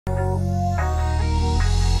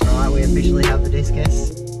officially have the Discus.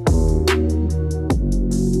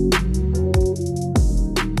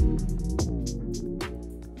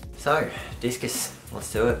 So, Discus,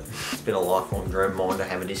 let's do it. It's been a lifelong dream of mine to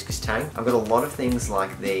have a Discus tank. I've got a lot of things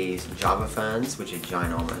like these Java ferns, which are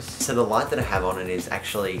ginormous. So the light that I have on it is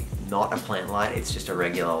actually not a plant light, it's just a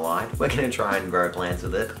regular light. We're gonna try and grow plants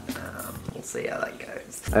with it. We'll see how that goes.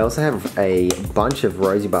 I also have a bunch of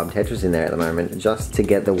rosy bulb tetras in there at the moment, just to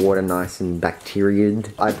get the water nice and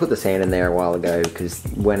bacteriaed. I put the sand in there a while ago because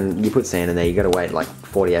when you put sand in there, you gotta wait like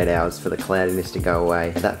 48 hours for the cloudiness to go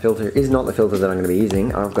away. That filter is not the filter that I'm gonna be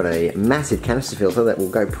using. I've got a massive canister filter that will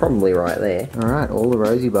go probably right there. All right, all the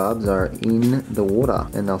rosy bulbs are in the water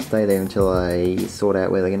and they'll stay there until I sort out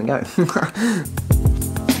where they're gonna go.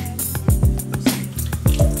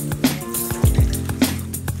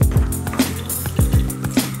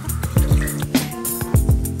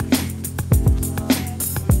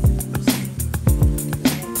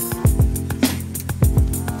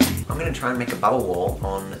 Try and make a bubble wall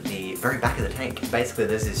on the very back of the tank. Basically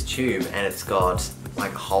there's this tube and it's got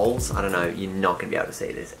like holes. I don't know, you're not gonna be able to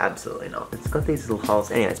see this, absolutely not. It's got these little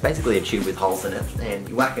holes. Anyway, it's basically a tube with holes in it and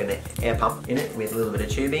you whack an air pump in it with a little bit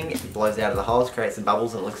of tubing, it blows out of the holes, creates some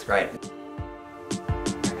bubbles and it looks great.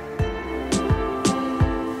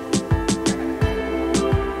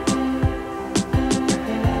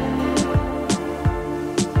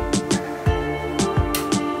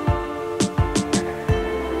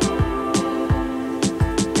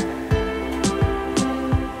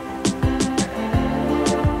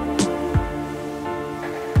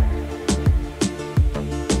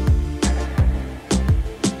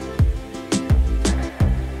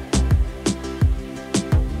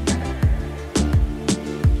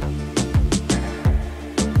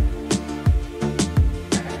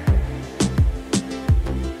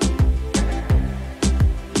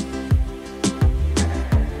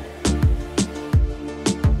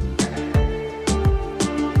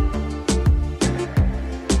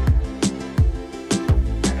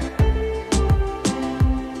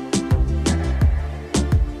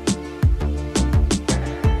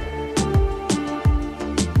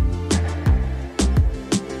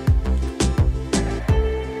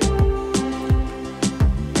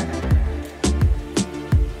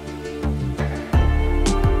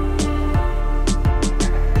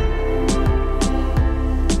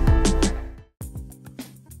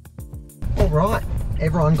 Right,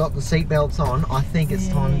 everyone got the seatbelts on. I think it's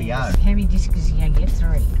time to go. How many discs are you going to get?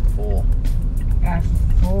 3? 4.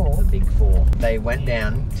 4? The big 4. They went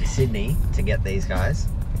down to Sydney to get these guys,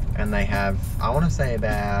 and they have, I want to say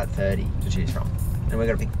about 30 to choose from. And we're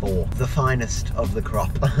going to pick 4. The finest of the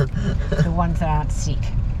crop. The ones that aren't sick.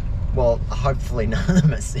 Well, hopefully none of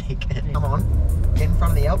them are sick. Come on, get in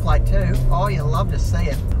front of the L plate too. Oh, you'll love to see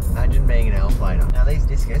it. Imagine being an L plater. Now these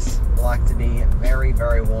Discus like to be very,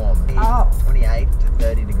 very warm. 28 to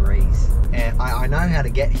 30 degrees. And I know how to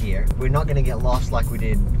get here. We're not going to get lost like we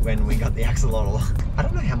did when we got the axolotl. I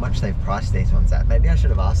don't know how much they've priced these ones at. Maybe I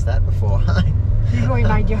should have asked that before. Before you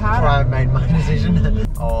made your heart Before I made my decision.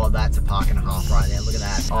 Oh, that's a park and a half right there. Look at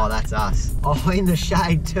that. Oh, that's us. Oh, in the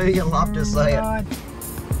shade too. You'll love to see it.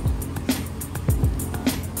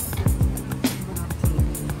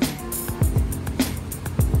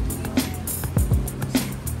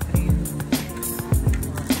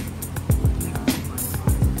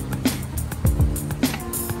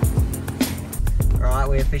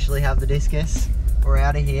 We officially have the Discus. We're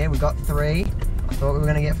out of here. We got 3. I thought we were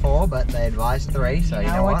going to get 4, but they advised 3, so you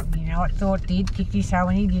know what? You know what thought did? Kicked his toe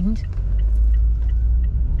and he didn't.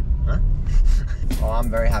 Huh? Oh, I'm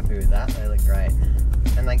very happy with that. They look great.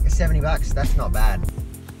 And like 70 bucks, that's not bad.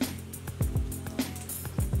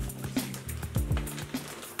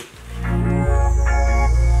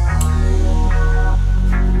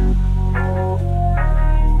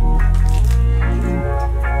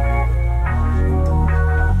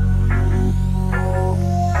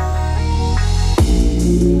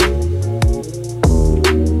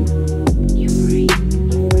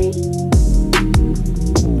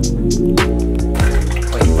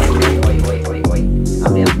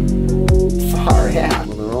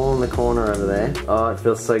 Oh, it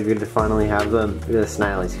feels so good to finally have them. Look at the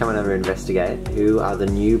snail, he's coming over to investigate who are the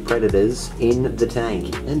new predators in the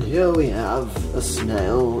tank. And here we have a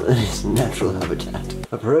snail in its natural habitat,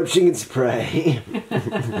 approaching its prey.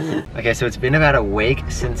 Okay, so it's been about a week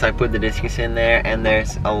since I put the Discus in there, and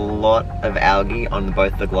there's a lot of algae on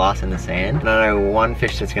both the glass and the sand. And I know one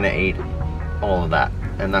fish that's gonna eat all of that,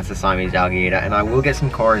 and that's the Siamese algae eater, and I will get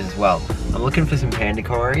some cories as well. I'm looking for some panda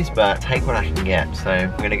cories, but take what I can get. So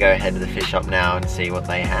I'm gonna go ahead to the fish shop now and see what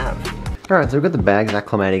they have. Alright, so we've got the bags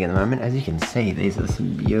acclimating at the moment. As you can see, these are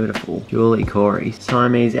some beautiful Julie Corys.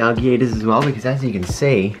 Siamese alligators as well, because as you can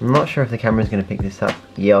see, I'm not sure if the camera's going to pick this up.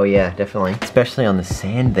 Yeah, oh yeah, definitely. Especially on the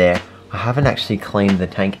sand there. I haven't actually cleaned the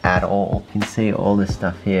tank at all. You can see all this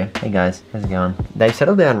stuff here. Hey guys, how's it going? They've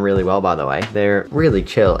settled down really well, by the way. They're really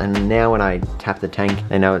chill, and now when I tap the tank,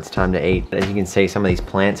 they know it's time to eat. As you can see, some of these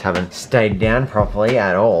plants haven't stayed down properly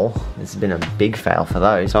at all. This has been a big fail for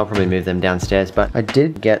those, so I'll probably move them downstairs. But I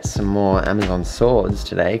did get some more Amazon swords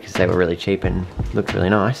today, because they were really cheap and looked really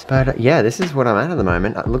nice. But yeah, this is what I'm at the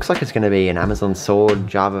moment. It looks like it's going to be an Amazon sword,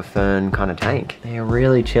 Java fern kind of tank. They're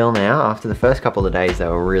really chill now. After the first couple of days, they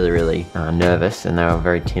were really nervous and they were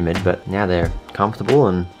very timid, but now they're comfortable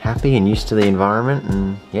and happy and used to the environment,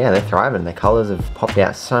 and yeah, they're thriving. Their colours have popped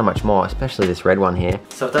out so much more, especially this red one here.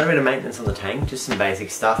 So I've done a bit of maintenance on the tank, just some basic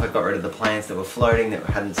stuff. I got rid of the plants that were floating that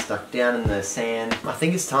hadn't stuck down in the sand. I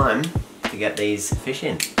think it's time to get these fish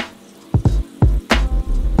in.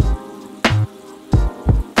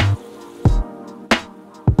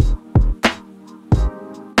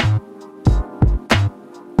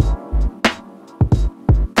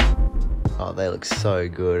 Oh, they look so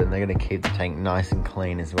good, and they're going to keep the tank nice and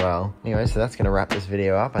clean as well. Anyway, so that's going to wrap this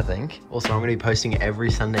video up, I think. Also, I'm going to be posting every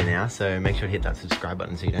Sunday now, so make sure to hit that subscribe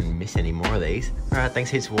button so you don't miss any more of these. Alright, thanks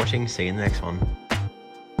heaps for watching. See you in the next one.